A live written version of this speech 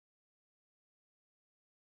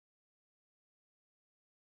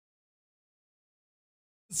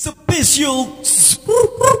Special.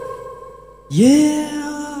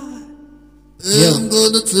 Yeah. I'm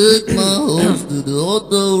gonna take my horse to the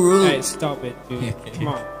auto road. Hey, stop it, dude. Come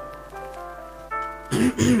on.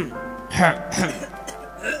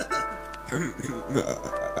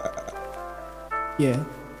 Yeah.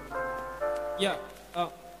 Yeah.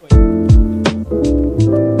 Oh, wait.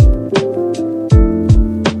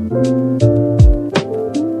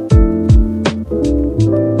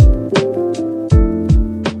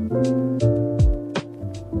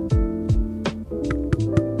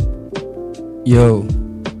 Yo.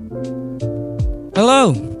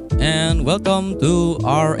 Hello and welcome to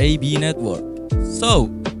R.A.B network. So,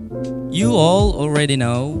 you all already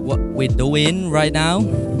know what we're doing right now?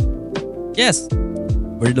 Yes,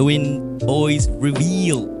 we're doing voice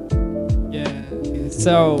reveal. Yeah.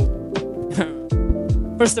 So,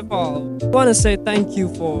 first of all, I want to say thank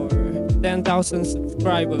you for 10,000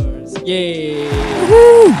 subscribers. Yay!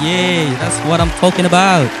 Yay, that's what I'm talking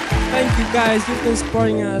about. Thank you guys, you've been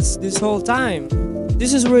supporting us this whole time.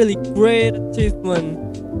 This is really great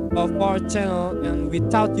achievement of our channel, and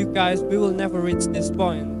without you guys we will never reach this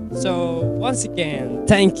point. So once again,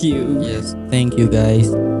 thank you. Yes, thank you guys.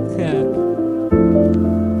 Yeah.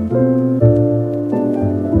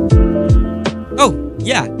 Oh,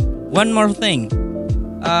 yeah, one more thing.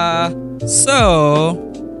 So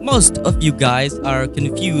most of you guys are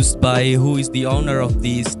confused by who is the owner of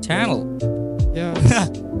this channel. Yeah.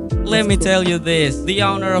 Let me tell you this, the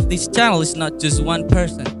owner of this channel is not just one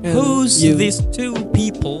person. Who's you. these two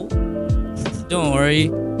people? Don't worry,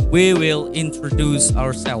 we will introduce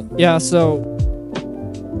ourselves. Yeah, so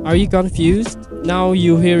are you confused? Now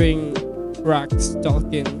you're hearing Rax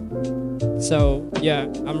talking. So yeah,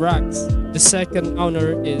 I'm Rax. The second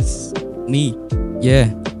owner is Me.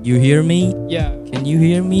 Yeah, you hear me? yeah. Can you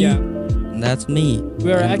hear me? Yeah. And that's me.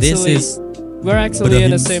 We're And actually this is we're actually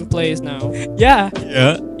in the Brahims. same place now. Yeah.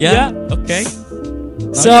 yeah. Okay.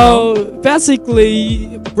 So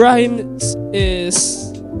basically, Brahim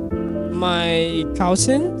is my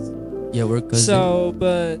cousin. Yeah, we're cousins. So,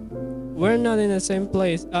 but we're not in the same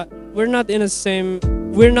place. We're not in the same.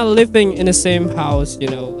 We're not living in the same house. You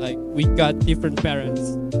know, like we got different parents.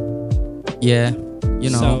 Yeah,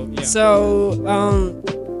 you know. So,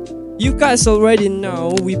 you guys already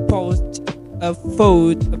know we posted a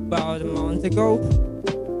vote about a month ago.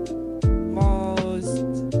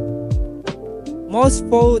 Most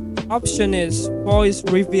vote option is voice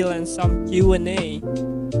reveal and some Q&A,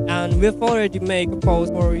 and we've already made a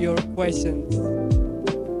post for your questions.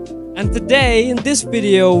 And today in this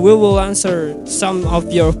video we will answer some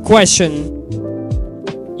of your questions.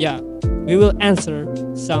 Yeah, we will answer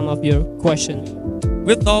some of your questions.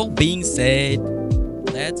 With all being said,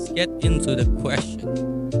 let's get into the question.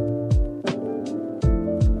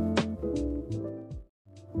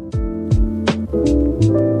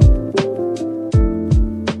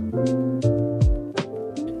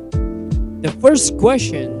 The first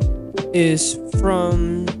question is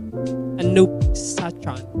from Anoop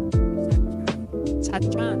Sachan.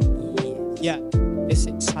 Sachan. Yeah, is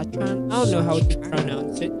it Sachan? I don't know how to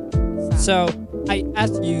pronounce it. So I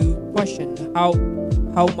asked you question how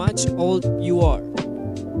much old you are,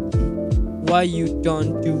 why you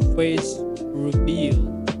don't do face reveal,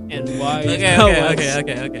 and why.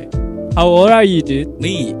 Okay. How old are you, dude?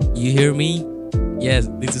 Me, you hear me? Yes,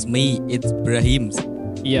 this is me. It's Brahim's.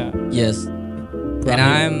 Yeah. Yes. And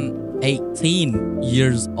I'm 18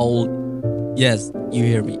 years old. Yes, you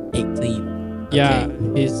hear me. 18. Yeah,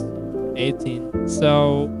 Okay. he's 18.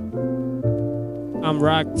 So I'm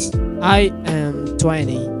Rax. I am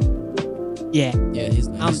 20. Yeah, Yeah, he's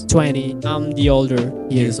I'm nice. 20. I'm the older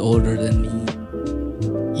here. He's older than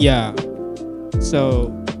me. Yeah. So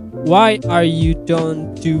why are you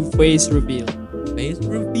don't do face reveal? Face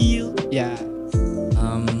reveal. Yeah.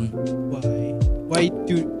 Um,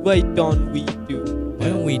 Why don't we do? why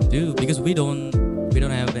don't we do? Because we don't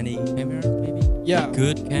have any cameras, maybe. Yeah.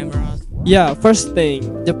 Good cameras. Yeah. First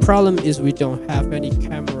thing, the problem is we don't have any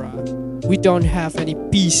camera. We don't have any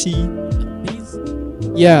PC.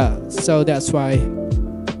 Please. Yeah. So that's why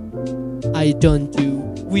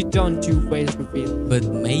we don't do face reveal. But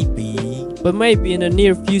maybe But maybe in the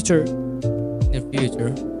near future, in the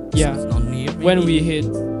future. Yeah. It's not near. when maybe we hit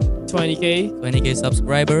 20k, 20k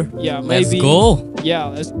subscriber. yeah, Let's maybe. go. Yeah,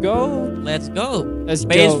 let's go. Let's go. Let's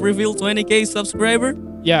Face go. reveal 20k subscriber.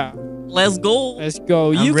 Yeah, Let's go. let's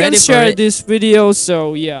go. I'm You can ready for share it. this video,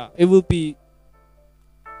 so yeah, it will be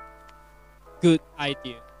good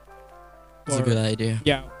idea. It's a good idea.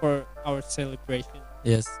 Yeah, for our celebration.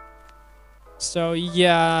 Yes. So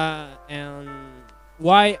yeah, and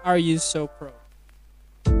why are you so pro?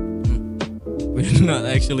 we're not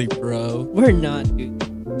actually pro. We're not, dude.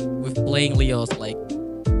 We're playing Leos like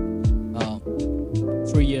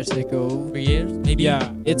 3 years ago. 3 years, maybe.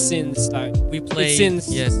 Yeah, it's since like We play. it's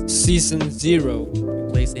since Yes, season 0.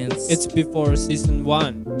 we play since. It's before season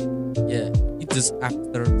 1. yeah. It's just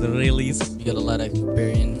after the release. We got a lot of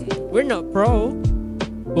experience. We're not pro,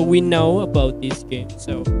 but we know about this game.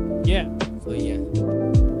 So yeah. So yeah.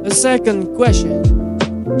 The second question.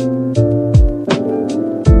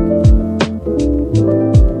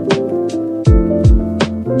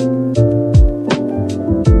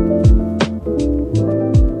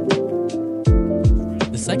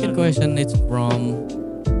 The second question is from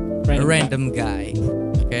a random guy.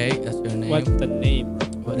 Okay, that's your name. What's the name?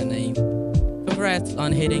 What a name. Congrats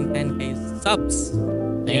on hitting 10k subs.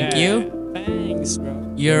 Thank you. Thanks, bro.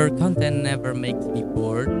 Your content never makes me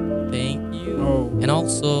bored. Thank you. Oh. And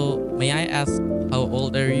also, may I ask, how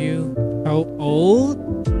old are you? How old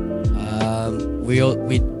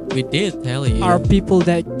We did tell you are people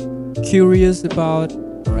that curious about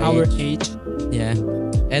our age? Yeah.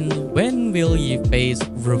 And when will you face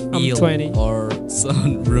reveal 20. or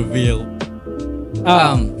sound reveal?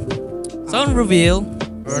 Sound reveal.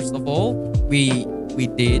 First of all, we're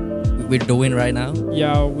doing right now.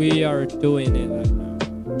 Yeah, we are doing it right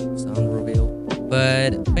now. Sound reveal.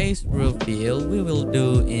 But face reveal we will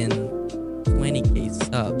do in 20k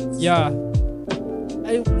subs. Yeah,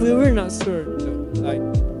 we were not sure though. Like,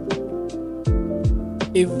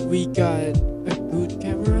 if we got a good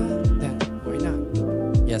camera, then why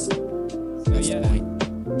not? Yes. So That's yeah, the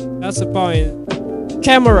point. that's the point.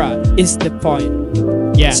 Camera is the point.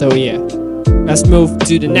 Yeah. So yeah, let's move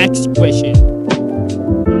to the next question.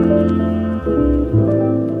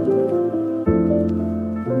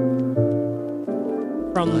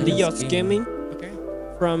 From Leos Gaming. Okay.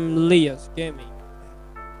 From Leos Gaming.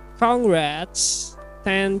 Congrats,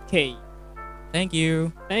 10k. Thank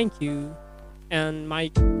you. Thank you. And my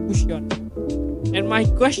question. And my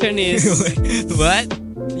question is, What?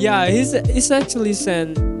 yeah, he's actually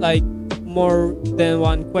sent like more than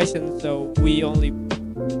one question, so we only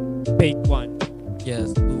pick one.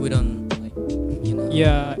 Yes, we don't like, you know.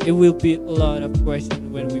 Yeah, it will be a lot of questions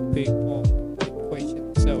when we pick all the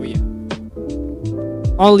questions. So yeah,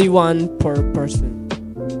 only one per person.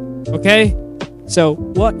 Okay. So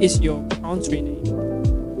what is your country name?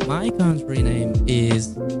 My country name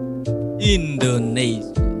is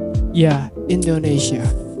Indonesia. Yeah, Indonesia.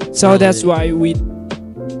 So that's why we're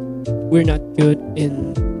not good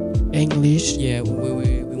in English. Yeah,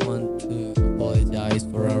 we want to apologize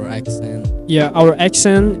for our accent. Yeah, our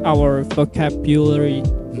accent, our vocabulary,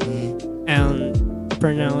 Mhm. and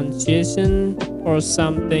pronunciation or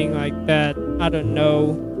something like that. I don't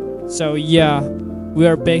know. So yeah, we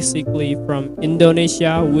are basically from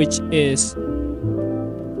Indonesia, which is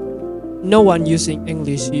no one using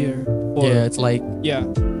English here. Yeah, it's like Yeah.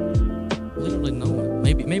 literally no one.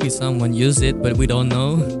 Maybe someone use it, but we don't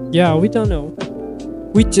know. Yeah, we don't know.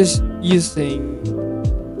 We just using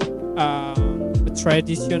a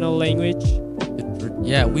traditional language.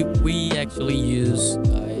 Yeah, we actually use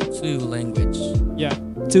two language. Yeah,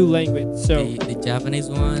 two language. So The Japanese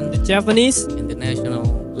one the Japanese, and the national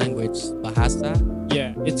language Bahasa.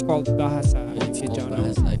 yeah, it's called Bahasa. It's If you called don't know.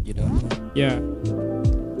 Bahasa if you don't know. Yeah.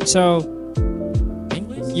 So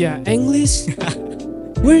English? yeah, English.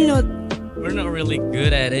 we're not. We're not really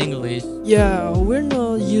good at English. Yeah, we're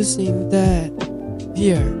not using that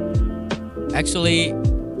here. Actually,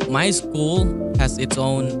 my school has its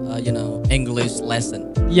own, English lesson.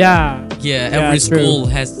 Yeah. Yeah, Yeah, every true. school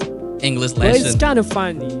has English But it's lesson. kind of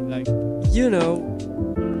funny, like,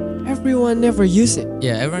 everyone never use it.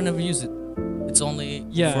 Yeah, everyone never use it. It's only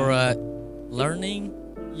Yeah. for learning.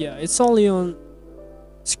 Yeah, it's only on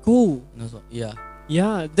school. Yeah,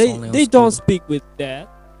 Yeah, only on they don't school. speak with that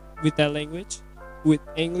language, with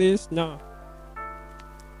English. No,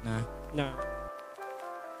 nah. no.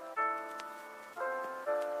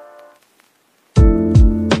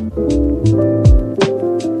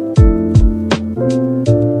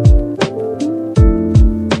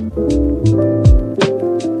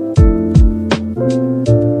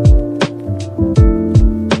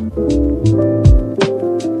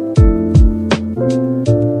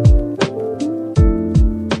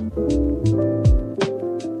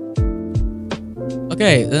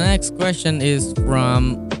 Okay, the next question is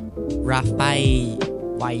from Rafai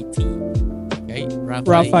YT. Okay,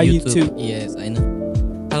 Rafai YouTube. Yes, I know.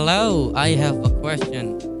 Hello, I have a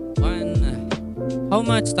question. How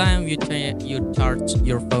much time you charge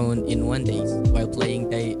your phone in 1 day while playing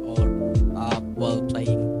day or while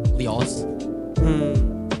playing Leos?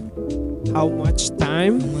 how much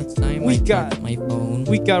time? How much time We I got- charge my phone?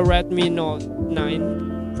 We got Redmi Note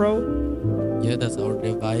 9 Pro. Yeah, that's our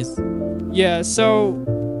device. Yeah, so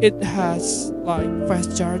it has like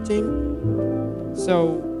fast charging.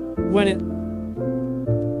 So when it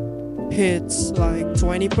hits like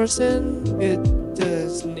 20%, it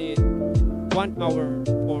just need 1 hour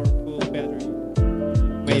for full battery.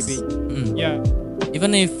 Maybe. Yes. Mm. Yeah,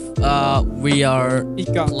 Even if we are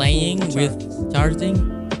it got playing full with charge. charging,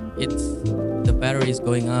 it's the battery is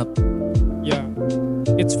going up. Yeah,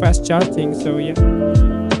 it's fast charging. So yeah.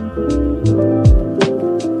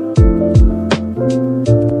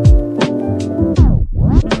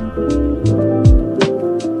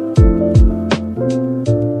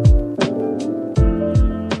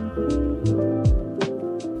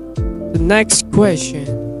 The next question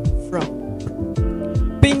from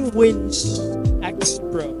Penguins X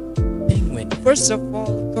Pro. Penguin. First of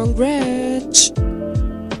all, congrats!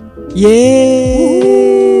 Yeah!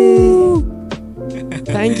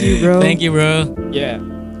 Thank you, bro. Thank you, bro. Yeah,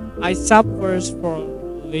 I sub first for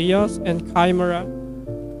Leos and Chimera.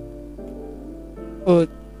 Oh,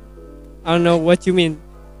 I don't know what you mean.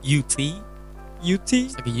 UT. UT?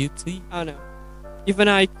 It's like a UT. I don't know. Even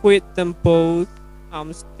I quit them both,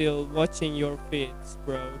 I'm still watching your feeds,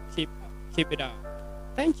 bro. Keep it up.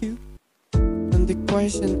 Thank you. And the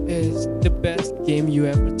question is the best game you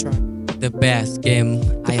ever tried. The best game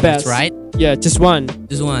I have best. tried. Yeah, just one.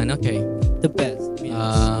 This one, okay. The best. Yes.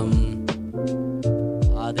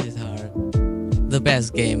 This is hard. The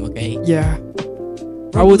best game, okay. Yeah.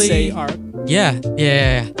 I would say Probably- Ark. Yeah,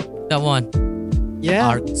 that one. Yeah.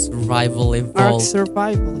 Ark Survival Ark Evolved,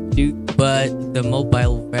 Survival, dude. but the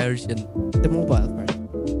mobile version. The mobile version.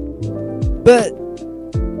 But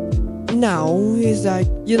now it's like,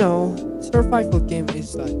 survival game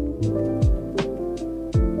is like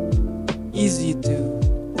easy to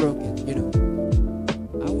broken.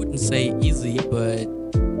 I wouldn't say easy, but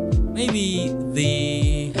maybe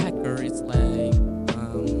the hacker is like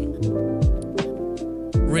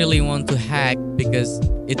really want to hack because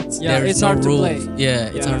Yeah, there's it's no hard to rules. play. Yeah,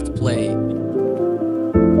 it's Yeah. hard to play.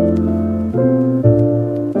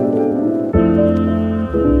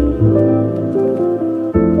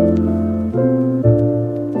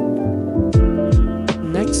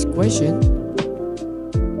 Next question.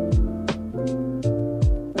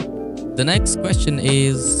 The next question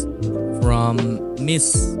is from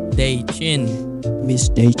Miss Day Chin. Miss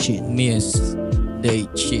Dachin. Miss Day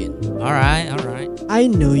Chin. All right. I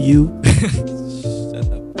know you. Shut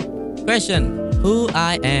up. Question: Who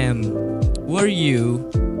I am? Who are you?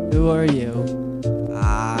 Who are you?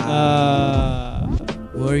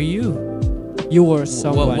 Who are you? You are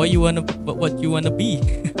someone. What you wanna be?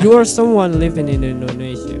 You are someone living in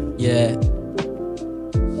Indonesia. Yeah.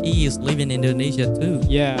 She is living in Indonesia too.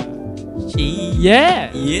 Yeah. She. Yeah.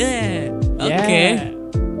 Yeah. Okay.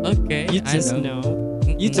 Yeah. Okay. You I just know.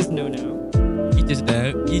 You just know now. You just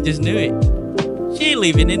know. You just knew it. She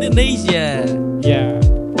live in Indonesia. Yeah.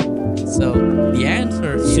 So the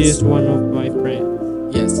answer She is is one of my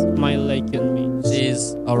friends. yes. My lake and me. She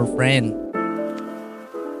is our friend.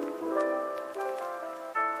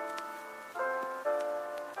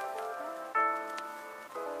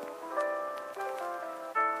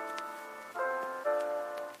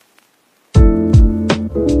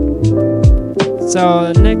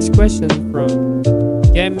 So next question from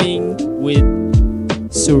Gaming with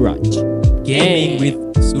Suraj. Gaming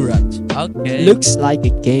with Suraj. Okay. Looks like a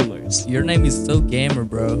gamers. Your name is so gamer,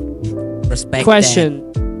 bro. Respect Question: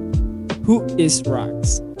 Who is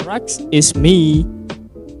Rax? Rax is me.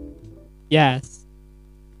 Yes.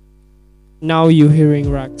 Now you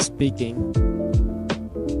hearing Rax speaking.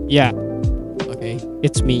 Yeah, that. Okay.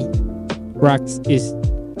 it's me. Rax is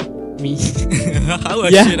me. How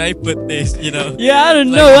Yeah. should I put this? Yeah, I don't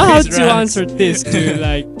Like know how this to Rax. answer this, dude.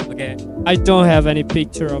 Like, Okay. I don't have any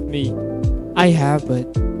picture of me. I have, but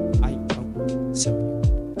I don't show you.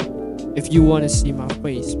 If you want to see my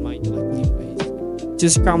face, my ugly face,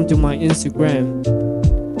 just come to my Instagram.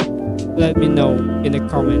 Let me know in the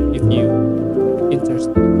comment if you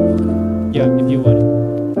interested. Yeah, if you want it.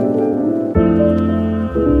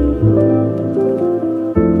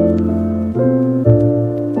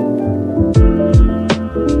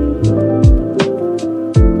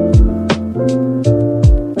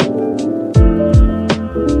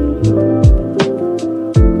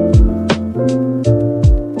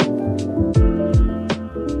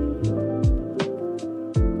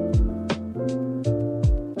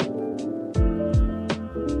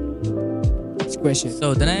 Next question.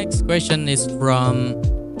 So the next question is from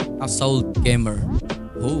Assault Gamer.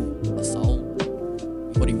 Who? Assault?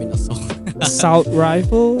 What do you mean assault? Assault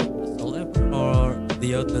rifle? Assault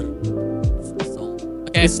other soul.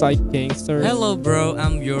 Okay. It's like gangster. Hello, bro.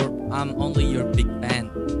 I'm only your big fan.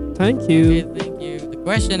 Thank you. Okay, thank you. The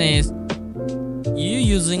question is, you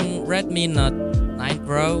using Redmi Note 9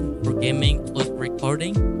 Pro for gaming plus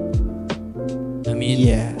recording? I mean,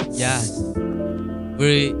 Yes. yeah,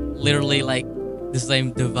 we're literally like the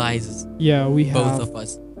same devices, Yeah, we both have of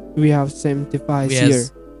us. same device We here.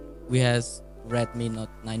 has we has Redmi Note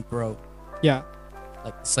 9 Pro, Yeah,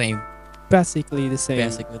 like the same, basically the same.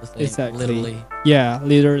 basically the same, Exactly. literally. Yeah,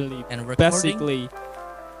 literally. And recording, Basically.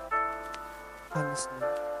 Honestly,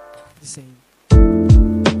 the same.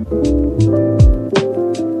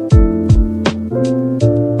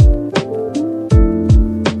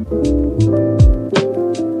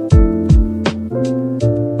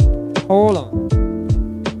 Hold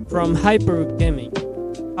on. From Hyper Gaming,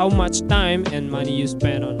 how much time and money you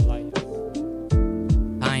spend on life?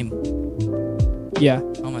 time. Yeah,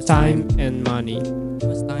 How much time and money. How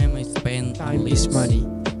much time I spend? on Time is Leos? money.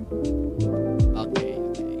 Okay,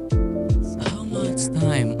 okay. So how much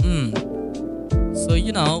time?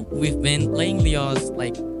 So we've been playing Leos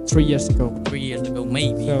like 3 years ago. 3 years ago,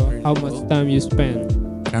 maybe. So 3 years how ago. much time you spend?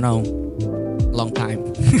 I don't know. Long time.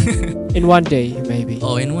 In one day, maybe.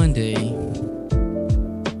 Oh, in one day.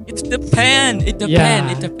 It depends. It depends.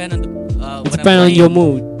 Yeah. It depends on the. It When I'm depends on your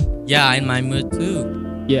playing. mood. Yeah, in my mood too.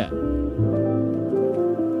 Yeah.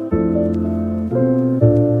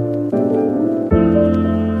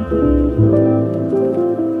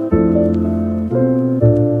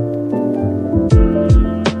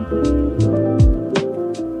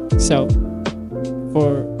 So,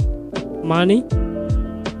 for money,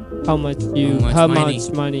 how much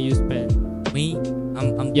much money you spend? Me,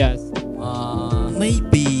 I'm Yes.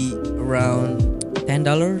 maybe around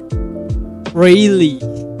 $10 Really?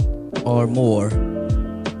 or more.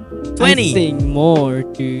 I 20. think more,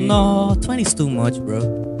 dude. No, 20 is too much, bro.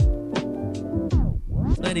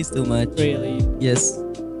 20 is too much. Really? Yes.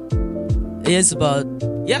 It's about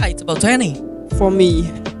 20. For me,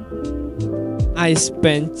 I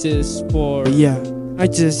spent just for I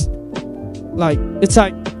just like it's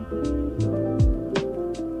like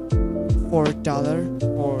 $4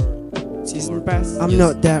 for season pass. I'm Yes.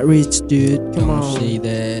 not that rich, dude. Come Don't on. say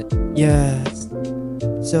that. Yes.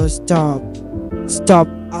 So stop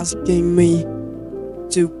asking me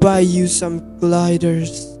to buy you some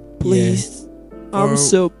gliders, please. I'm For-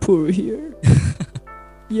 so poor here.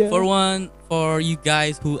 Yeah. For you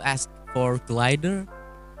guys who ask for glider,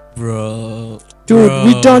 bro. Dude,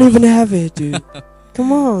 we bro. don't even have it, dude.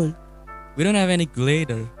 Come on. We don't have any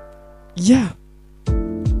glider. Yeah.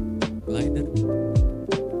 Glider?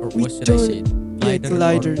 Or We what should I don't- say? Yeah, Glider or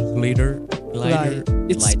gliders. Glider? Glider?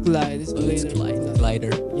 Glide. It's Glide. glide. It's Oh, it's glider.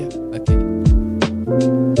 glider. Yeah. Okay.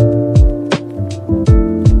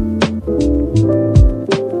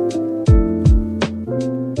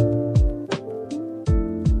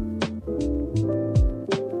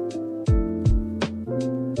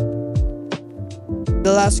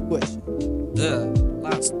 The last question The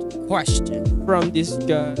last question. from this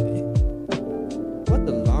guy. What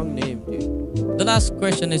a long name, dude. The last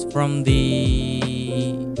question is from the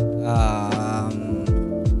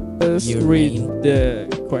Let's Your read name. the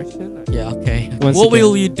question. yeah, okay. Once What again.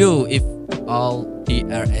 will you do if all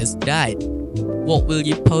DRS died? What will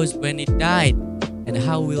you post when it died? And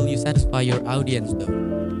how will you satisfy your audience though?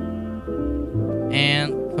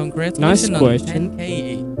 And congratulations Nice on question.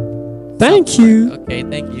 10K. Thank subscribe. you. Okay,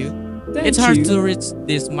 thank you. Thank It's hard you. to reach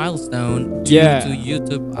this milestone due Yeah. to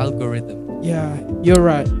YouTube algorithm. Yeah, you're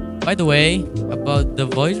right. By the way, about the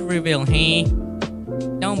voice reveal, hey,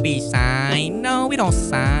 don't be shy. No, we don't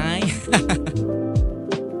shy.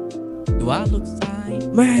 Do I look shy?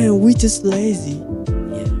 Man, we just lazy.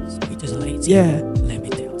 Yes, we just lazy. Yeah, Let me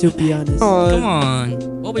tell you. to be honest. Come on.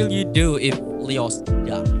 What will you do if Leos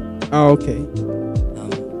die? Oh, okay.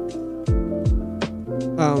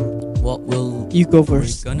 What will You go we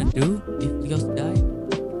first. gonna do if Leos die?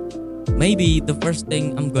 Maybe the first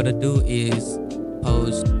thing I'm gonna do is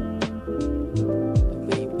post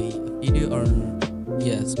maybe a video or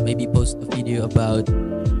yes, maybe post a video about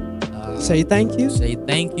Say thank you. say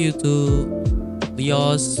thank you to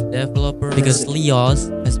Leos developer because Leos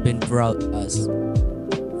has been brought us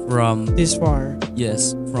from This far.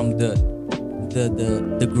 yes from the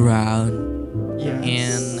ground. Yeah.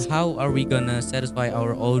 And how are we gonna satisfy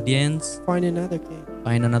our audience? Find another game.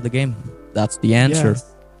 Find another game. That's the answer.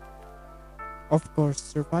 Yes. Of course,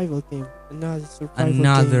 survival game. Another survival game.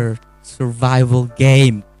 Another survival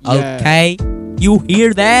game. Yeah. Okay? You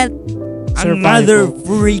hear that? Another Survival.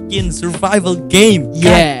 freaking survival game.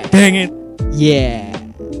 Yeah. God dang it. Yeah.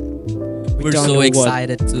 We're don't so know what-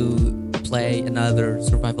 excited to play another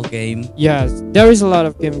survival game, Yes, there is a lot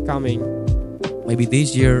of game coming maybe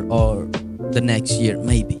this year or the next year,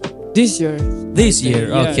 maybe. this year. This year,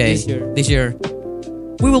 Yeah, okay. this year.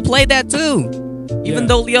 We will play that too. Even Yeah.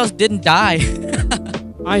 though Leos didn't die.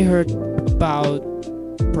 I heard about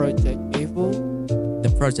Project Evo. The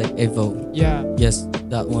Project Evo. Yeah, Yes,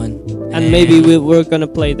 that one. and maybe we're gonna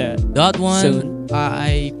play that. that one. soon.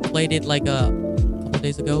 I played it like a couple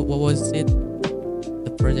days ago. What was it?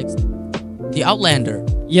 The project, the Outlander.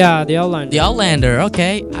 Yeah, the outline. The Outlander.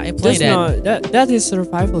 Okay, I played That's that. not that is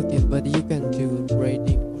survival game, but you can do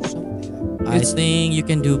raiding or something. I think you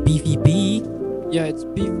can do PvP. Yeah, it's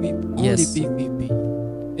PvP. Only Yes. PvP.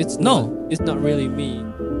 It's No. not, it's not really me.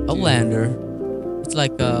 Outlander. It's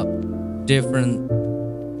like a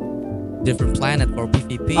different planet for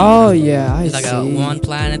PvP. Oh yeah, I It's like see. a one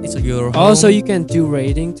planet. It's your home. Also, you can do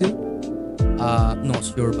raiding too. Not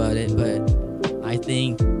sure about it, but I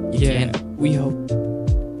think you Yeah, can. we hope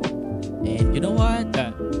And you know what?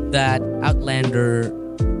 that. That Outlander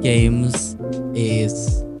games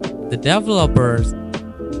is the developers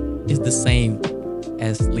is the same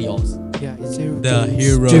as Leos. Yeah, it's hero The games.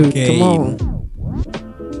 hero Dude, game. Come on.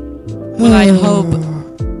 Well, I hope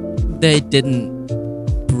they didn't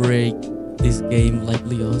break this game like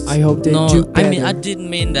Leos. I hope they no, do I mean I better. didn't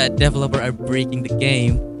mean that developers are breaking the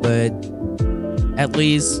game, but at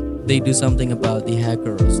least they do something about the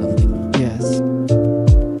hacker or something. Yes.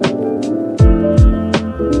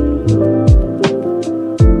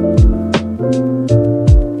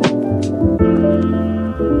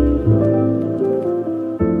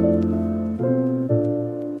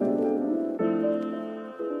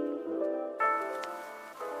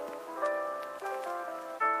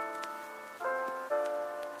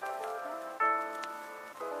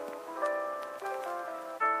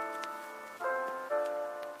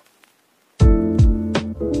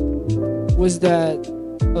 Was that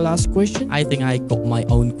last question? I think I got my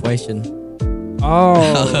own question. Oh,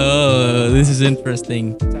 Oh, this is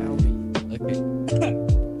interesting. tell me. Okay.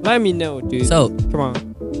 Let me know, dude. So, Come on.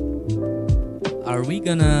 are we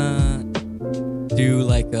gonna do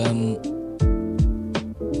like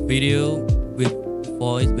video with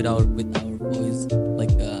voice with our voice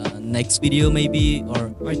like next video maybe, or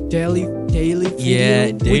Like daily video Yeah,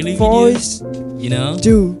 with daily video. voice. you know,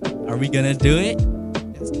 Dude, are we gonna do it?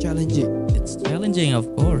 that's challenging. It's challenging, of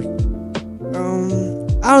course.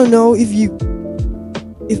 I don't know if If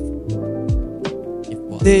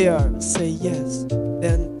what? they say yes,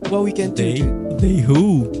 then what we can do, They dude? they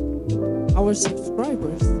who? Our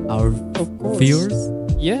subscribers, Our of course. viewers?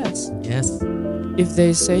 Yes. Yes, If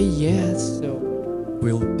they say yes, so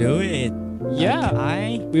we'll do it. yeah,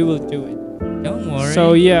 I we will do it. don't worry.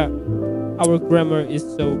 So yeah, our grammar is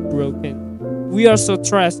so broken. We are so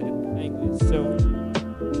trash in English. So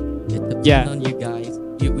it depends yeah. on you guys.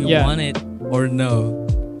 You Yeah. want it or no?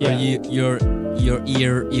 Or yeah, your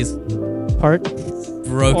ear is part.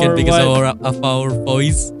 broken Or because what? of our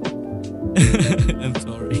voice. I'm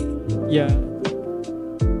sorry. Yeah,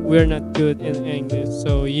 we're not good in English.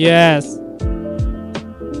 So yes,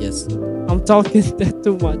 Yes. I'm talking that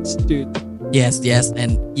too much, dude. Yes,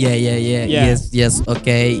 and yeah. Yeah. Yes,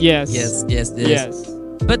 okay. Yes. Yes. Yes.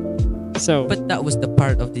 But But that was the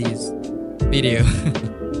part of this video.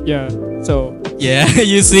 yeah. So Yeah,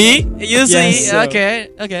 you see? You see? Yes, so-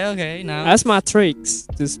 Okay. Now that's my tricks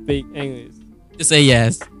to speak English. to say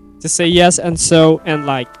yes To say yes and so and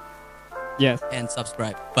like. Yes. and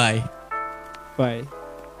subscribe. Bye. Bye.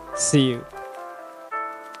 See you.